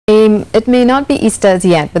It may not be Easter as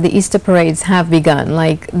yet, but the Easter parades have begun,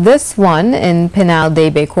 like this one in Penal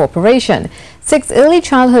Debe Corporation. 6 early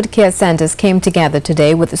childhood care centers came together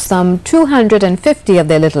today with some 250 of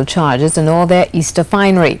their little charges and all their Easter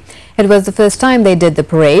finery. It was the first time they did the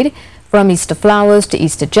parade. From Easter flowers to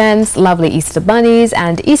Easter gents, lovely Easter bunnies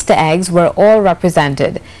and Easter eggs were all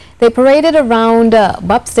represented. They paraded around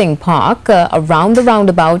Bhupsingh Park, around the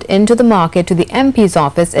roundabout into the market to the MP's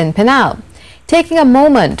office in Penal. Taking a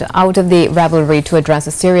moment out of the revelry to address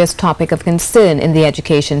a serious topic of concern in the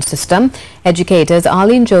education system, educators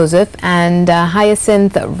Arlene and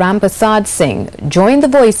Hyacinth Rampersadsingh joined the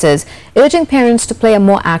voices, urging parents to play a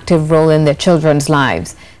more active role in their children's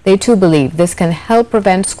lives. They too believe this can help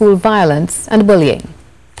prevent school violence and bullying.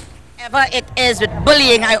 Whatever it is with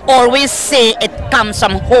bullying, I always say it comes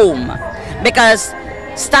from home, because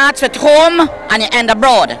starts with home and you end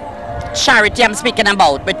abroad. Charity I'm speaking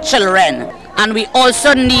about with children. And we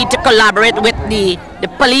also need to collaborate with the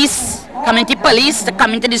police, community police, to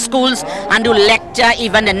come into the schools and do lecture,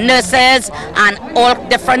 even the nurses and all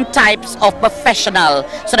different types of professionals,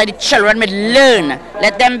 so that the children will learn.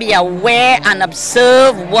 Let them be aware and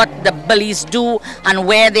observe what the bullies do and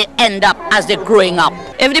where they end up as they're growing up.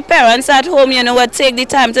 If the parents at home, would take the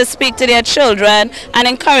time to speak to their children and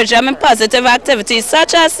encourage them in positive activities,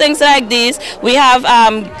 such as things like these. We have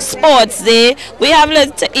sports day, we have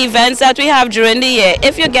little events that we have during the year.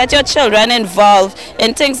 If you get your children involved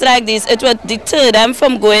in things like these, it will deter them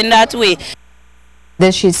from going that way.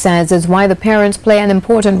 This, she says, is why the parents play an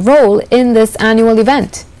important role in this annual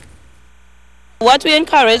event. What we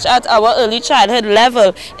encourage at our early childhood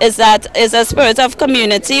level is a spirit of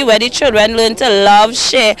community where the children learn to love,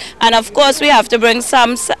 share, and of course we have to bring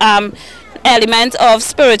some element of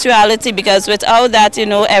spirituality, because without that,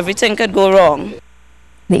 everything could go wrong.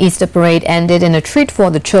 The Easter parade ended in a treat for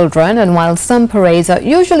the children, and while some parades are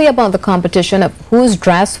usually about the competition of whose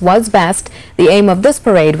dress was best, the aim of this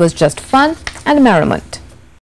parade was just fun and merriment.